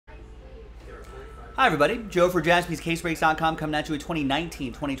Hi everybody, Joe for JaspysCaseBreaks.com coming at you with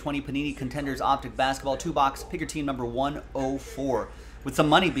 2019-2020 Panini Contenders Optic Basketball 2-box. Pick your team number 104 with some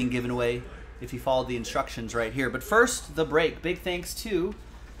money being given away if you follow the instructions right here. But first, the break. Big thanks to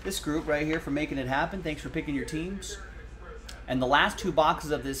this group right here for making it happen. Thanks for picking your teams. And the last two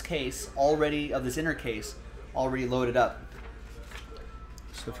boxes of this case of this inner case already loaded up.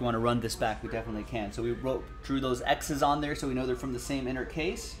 So if you want to run this back, we definitely can. So we drew those X's on there so we know they're from the same inner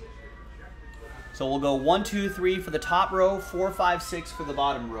case. So we'll go 1, 2, 3 for the top row, 4, 5, 6 for the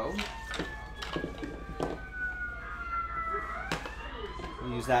bottom row.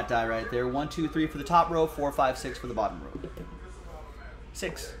 We'll use that die right there. 1, 2, 3 for the top row, 4, 5, 6 for the bottom row.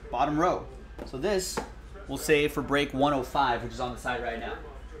 6, bottom row. So this we'll save for break 105, which is on the side right now.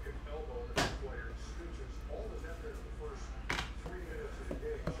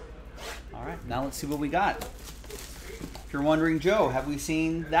 All right, now let's see what we got. If you're wondering, Joe, have we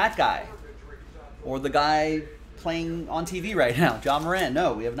seen that guy? Or the guy playing on TV right now, John Moran?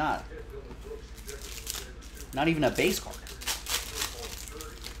 No, we have not. Not even a base card.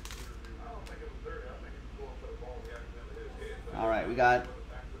 All right, we got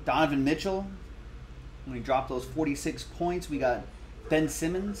Donovan Mitchell. When he dropped those 46 points, we got Ben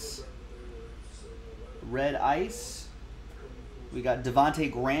Simmons, red ice. We got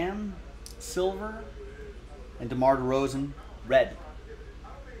Devontae Graham, silver, and DeMar DeRozan, red.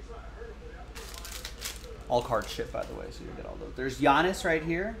 All cards shipped, by the way, so you get all those. There's Giannis right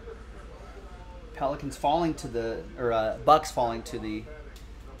here. Pelicans falling to the, Bucks falling to the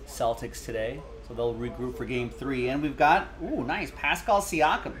Celtics today. So they'll regroup for game 3. And we've got, ooh, nice, Pascal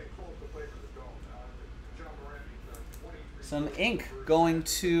Siakam. Some ink going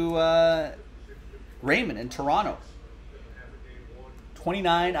to Raymond in Toronto.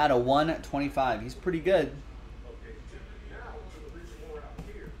 29 out of 125. He's pretty good.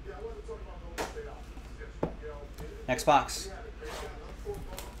 Next box.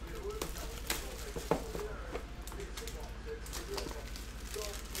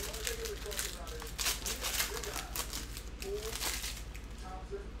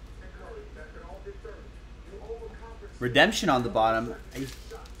 Redemption on the bottom. I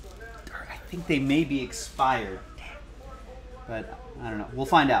think they may be expired. But I don't know. We'll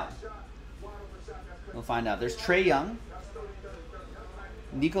find out. We'll find out. There's Trae Young,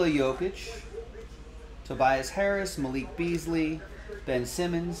 Nikola Jokic, Tobias Harris, Malik Beasley, Ben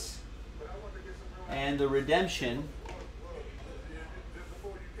Simmons, and the redemption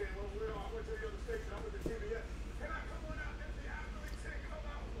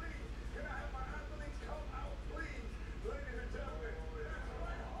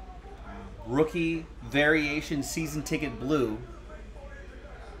rookie variation season ticket blue.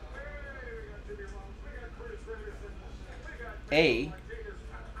 A.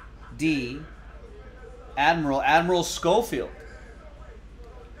 D. Admiral Schofield.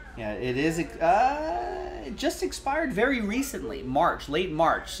 Yeah, it is. It just expired very recently, late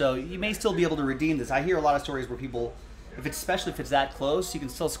March. So you may still be able to redeem this. I hear a lot of stories where people, especially if it's that close, you can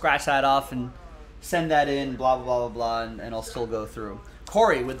still scratch that off and send that in, blah blah blah blah, and it'll still go through.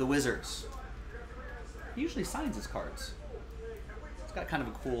 Corey with the Wizards. He usually signs his cards. It's got kind of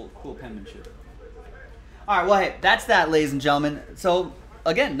a cool penmanship. All right, well, hey, that's that, ladies and gentlemen. So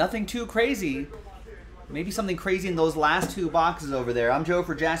again, nothing too crazy. Maybe something crazy in those last two boxes over there. I'm Joe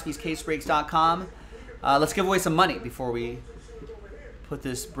for JaspysCaseBreaks.com. Let's give away some money before we put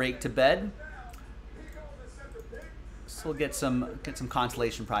this break to bed. So we'll get some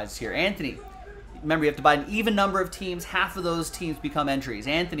consolation prizes here. Anthony, remember you have to buy an even number of teams. Half of those teams become entries.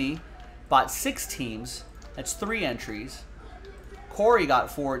 Anthony bought 6 teams. That's 3 entries. Corey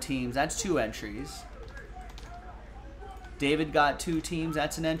got 4 teams. That's 2 entries. David got 2 teams.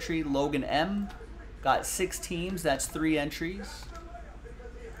 That's an entry. Logan M got 6 teams. That's 3 entries.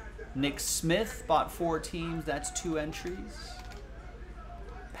 Nick Smith bought 4 teams. That's 2 entries.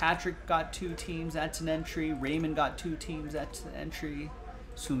 Patrick got 2 teams. That's an entry. Raymond got 2 teams. That's an entry.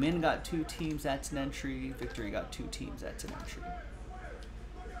 Sumin got 2 teams. That's an entry. Victory got 2 teams. That's an entry.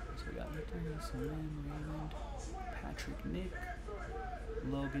 So we got Victory, Sumin, Raymond, Patrick, Nick,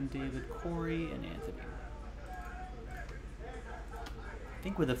 Logan, David, Corey, and Anthony. I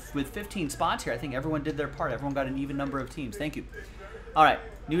think with 15 spots here, I think everyone did their part. Everyone got an even number of teams. Thank you. All right,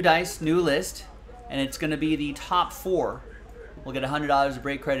 new dice, new list, and it's going to be the top 4. We'll get $100 of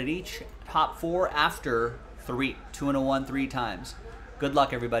break credit each. Top 4 after 3. 2 and a 1 3 times. Good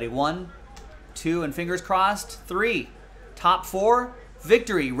luck, everybody. 1, 2, and fingers crossed, 3. Top 4,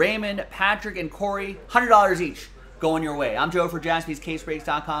 Victory, Raymond, Patrick, and Corey. $100 each going your way. I'm Joe for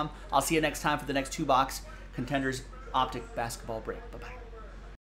JaspysCaseBreaks.com. I'll see you next time for the next 2-box Contenders Optic Basketball break. Bye-bye.